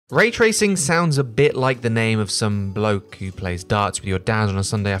Ray tracing sounds a bit like the name of some bloke who plays darts with your dad on a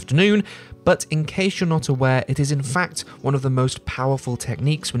Sunday afternoon, but in case you're not aware, it is in fact one of the most powerful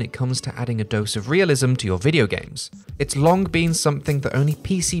techniques when it comes to adding a dose of realism to your video games. It's long been something that only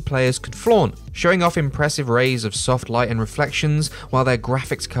PC players could flaunt, showing off impressive rays of soft light and reflections while their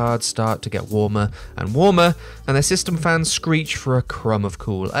graphics cards start to get warmer and warmer, and their system fans screech for a crumb of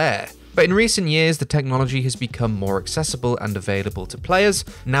cool air. But in recent years, the technology has become more accessible and available to players,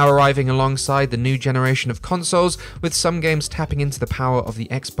 now arriving alongside the new generation of consoles, with some games tapping into the power of the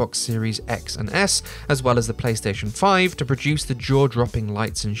Xbox Series X and S, as well as the PlayStation 5, to produce the jaw-dropping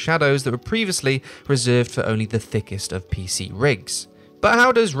lights and shadows that were previously reserved for only the thickest of PC rigs. But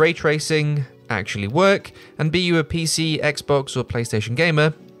how does ray tracing actually work? And be you a PC, Xbox, or PlayStation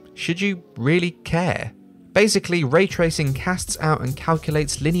gamer, should you really care? Basically, ray tracing casts out and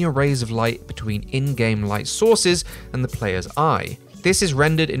calculates linear rays of light between in-game light sources and the player's eye. This is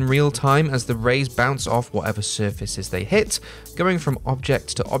rendered in real time as the rays bounce off whatever surfaces they hit, going from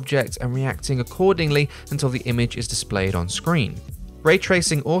object to object and reacting accordingly until the image is displayed on screen. Ray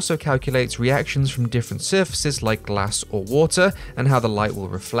tracing also calculates reactions from different surfaces like glass or water, and how the light will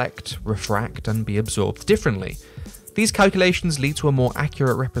reflect, refract, and be absorbed differently. These calculations lead to a more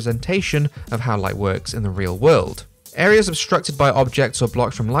accurate representation of how light works in the real world. Areas obstructed by objects or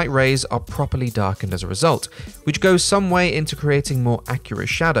blocked from light rays are properly darkened as a result, which goes some way into creating more accurate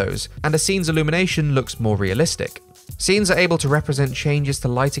shadows, and a scene's illumination looks more realistic. Scenes are able to represent changes to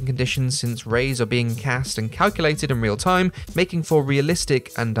lighting conditions since rays are being cast and calculated in real time, making for realistic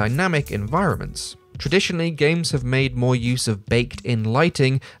and dynamic environments. Traditionally, games have made more use of baked-in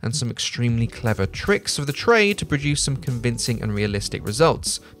lighting and some extremely clever tricks of the trade to produce some convincing and realistic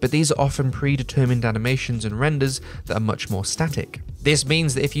results, but these are often predetermined animations and renders that are much more static. This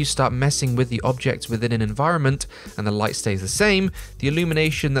means that if you start messing with the objects within an environment and the light stays the same, the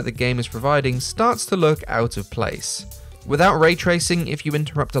illumination that the game is providing starts to look out of place. Without ray tracing, if you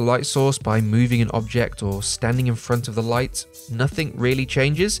interrupt a light source by moving an object or standing in front of the light, nothing really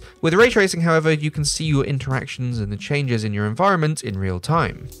changes. With ray tracing, however, you can see your interactions and the changes in your environment in real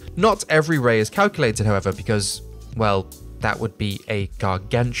time. Not every ray is calculated, however, because, well, that would be a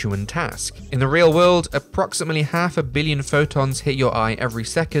gargantuan task. In the real world, approximately 500 million photons hit your eye every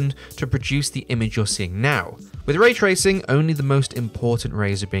second to produce the image you're seeing now. With ray tracing, only the most important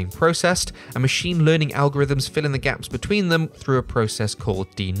rays are being processed, and machine learning algorithms fill in the gaps between them through a process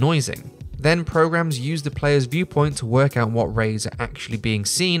called denoising. Then programs use the player's viewpoint to work out what rays are actually being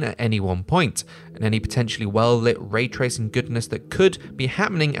seen at any one point, and any potentially well-lit ray tracing goodness that could be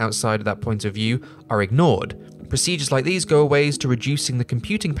happening outside of that point of view are ignored. Procedures like these go a ways to reducing the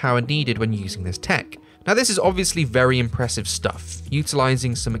computing power needed when using this tech. Now, this is obviously very impressive stuff,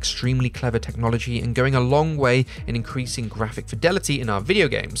 utilizing some extremely clever technology and going a long way in increasing graphic fidelity in our video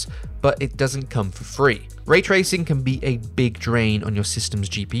games, but it doesn't come for free. Ray tracing can be a big drain on your system's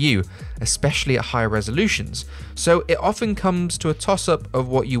GPU, especially at higher resolutions, so it often comes to a toss-up of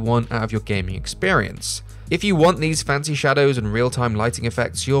what you want out of your gaming experience. If you want these fancy shadows and real-time lighting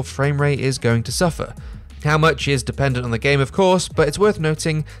effects, your frame rate is going to suffer. How much is dependent on the game, of course, but it's worth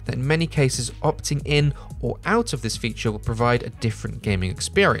noting that in many cases opting in or out of this feature will provide a different gaming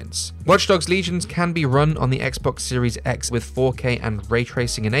experience. Watch Dogs Legions can be run on the Xbox Series X with 4K and ray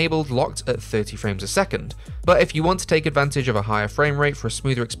tracing enabled, locked at 30 frames a second. But if you want to take advantage of a higher frame rate for a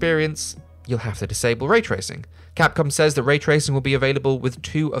smoother experience, you'll have to disable ray tracing. Capcom says that ray tracing will be available with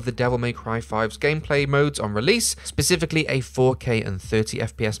 2 of the Devil May Cry 5's gameplay modes on release, specifically a 4K and 30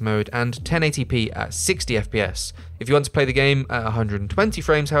 FPS mode and 1080p at 60 FPS. If you want to play the game at 120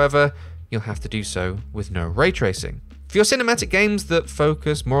 frames, however, you'll have to do so with no ray tracing. For your cinematic games that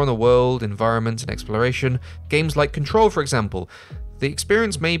focus more on the world, environment, and exploration, games like Control, for example, the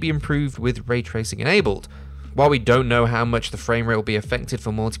experience may be improved with ray tracing enabled. While we don't know how much the frame rate will be affected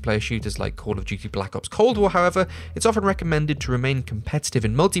for multiplayer shooters like Call of Duty Black Ops Cold War, however, it's often recommended to remain competitive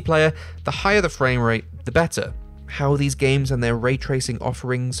in multiplayer. The higher the frame rate, the better. How these games and their ray tracing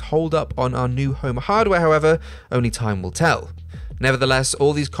offerings hold up on our new home hardware, however, only time will tell. Nevertheless,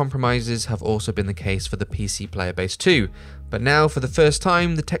 all these compromises have also been the case for the PC player base too, but now for the first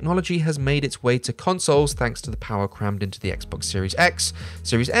time the technology has made its way to consoles thanks to the power crammed into the Xbox Series X,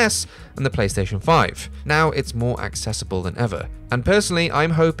 Series S, and the PlayStation 5. Now it's more accessible than ever, and personally I'm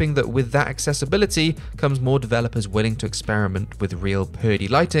hoping that with that accessibility comes more developers willing to experiment with real purdy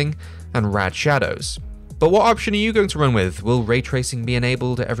lighting and rad shadows. But what option are you going to run with? Will ray tracing be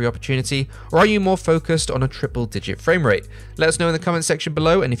enabled at every opportunity, or are you more focused on a triple-digit frame rate? Let us know in the comment section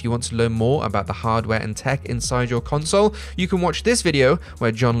below, and if you want to learn more about the hardware and tech inside your console, you can watch this video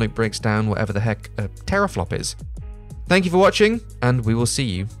where John Luke breaks down whatever the heck a teraflop is. Thank you for watching, and we will see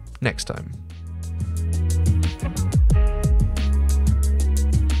you next time.